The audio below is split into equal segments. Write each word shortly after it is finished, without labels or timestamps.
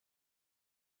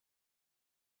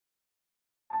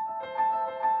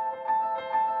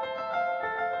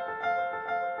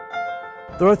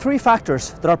There are three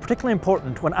factors that are particularly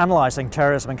important when analysing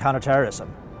terrorism and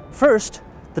counter-terrorism. First,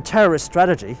 the terrorist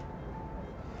strategy.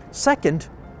 Second,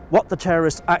 what the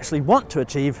terrorists actually want to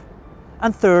achieve.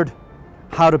 And third,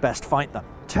 how to best fight them.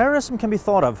 Terrorism can be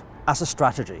thought of as a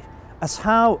strategy, as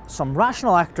how some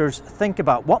rational actors think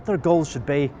about what their goals should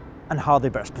be and how they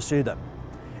best pursue them.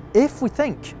 If we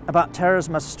think about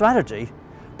terrorism as a strategy,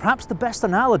 perhaps the best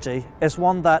analogy is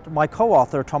one that my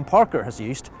co-author Tom Parker has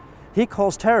used. He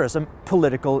calls terrorism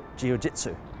political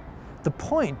jiu-jitsu. The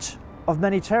point of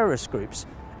many terrorist groups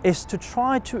is to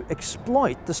try to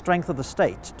exploit the strength of the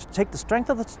state, to take the strength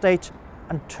of the state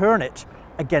and turn it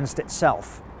against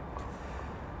itself.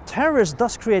 Terrorists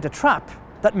thus create a trap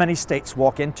that many states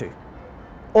walk into.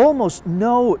 Almost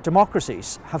no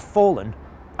democracies have fallen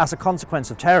as a consequence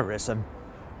of terrorism,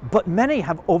 but many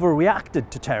have overreacted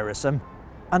to terrorism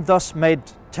and thus made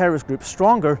terrorist groups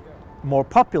stronger, more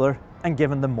popular, and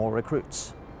given them more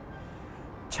recruits.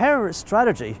 Terrorist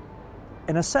strategy,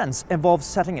 in a sense, involves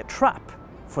setting a trap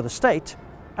for the state,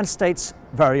 and states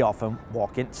very often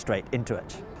walk straight into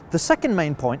it. The second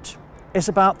main point is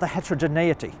about the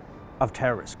heterogeneity of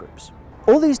terrorist groups.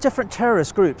 All these different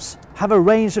terrorist groups have a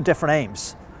range of different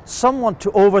aims. Some want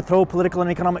to overthrow political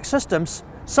and economic systems,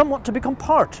 some want to become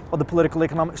part of the political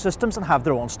economic systems and have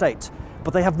their own state.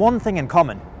 But they have one thing in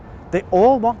common. They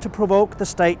all want to provoke the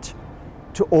state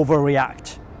to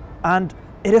overreact. And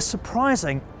it is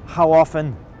surprising how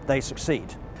often they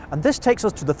succeed. And this takes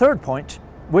us to the third point,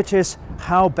 which is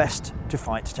how best to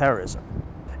fight terrorism.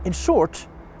 In short,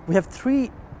 we have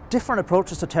three different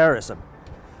approaches to terrorism.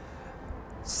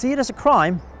 See it as a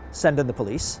crime, send in the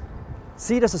police.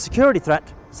 See it as a security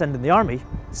threat, send in the army.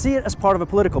 See it as part of a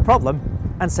political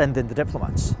problem, and send in the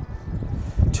diplomats.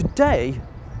 Today,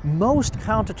 most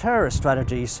counter-terrorist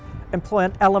strategies employ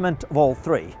an element of all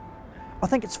three. I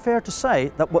think it's fair to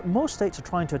say that what most states are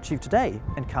trying to achieve today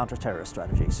in counter-terrorist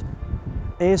strategies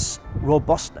is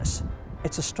robustness.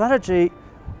 It's a strategy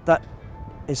that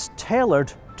is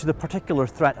tailored to the particular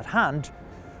threat at hand,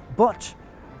 but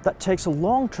that takes a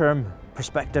long-term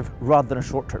perspective rather than a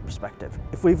short-term perspective.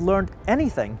 If we've learned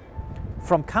anything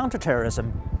from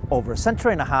counter-terrorism over a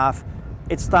century and a half,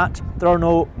 it's that there are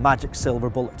no magic silver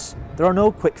bullets. There are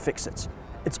no quick fixes.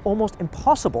 It's almost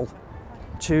impossible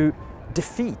to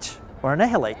defeat or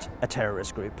annihilate a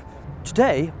terrorist group.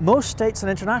 Today, most states and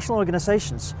international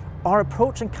organizations are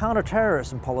approaching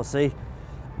counter-terrorism policy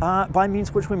by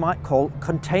means which we might call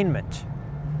containment.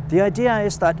 The idea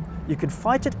is that you can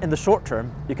fight it in the short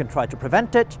term, you can try to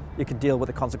prevent it, you can deal with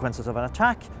the consequences of an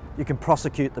attack, you can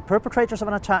prosecute the perpetrators of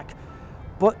an attack,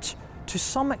 but to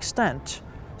some extent,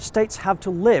 states have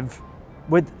to live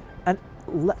with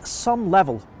some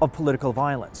level of political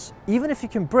violence. Even if you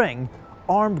can bring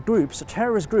armed groups,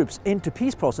 terrorist groups, into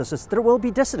peace processes, there will be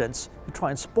dissidents who try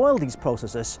and spoil these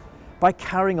processes by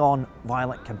carrying on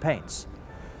violent campaigns.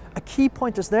 A key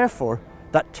point is therefore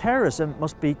that terrorism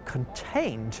must be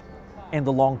contained in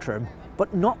the long term,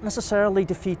 but not necessarily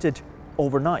defeated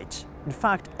overnight. In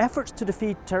fact, efforts to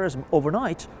defeat terrorism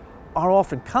overnight are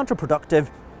often counterproductive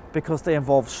because they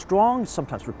involve strong,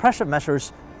 sometimes repressive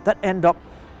measures that end up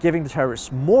giving the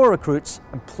terrorists more recruits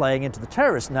and playing into the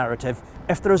terrorist narrative.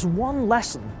 If there is one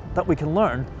lesson that we can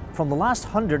learn from the last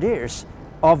 100 years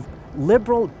of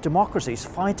liberal democracies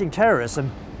fighting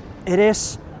terrorism, it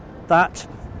is that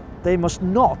they must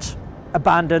not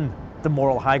abandon the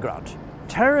moral high ground.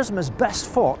 Terrorism is best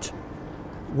fought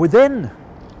within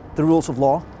the rules of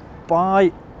law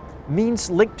by means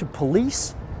linked to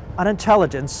police and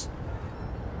intelligence,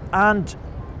 and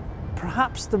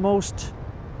perhaps the most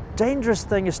dangerous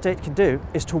thing a state can do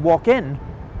is to walk in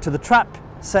to the trap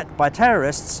set by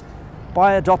terrorists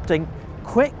by adopting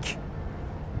quick,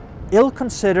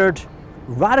 ill-considered,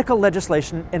 radical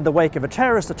legislation in the wake of a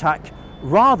terrorist attack,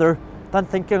 rather than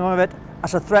thinking of it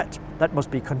as a threat that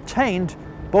must be contained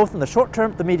both in the short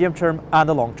term, the medium term, and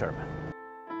the long term.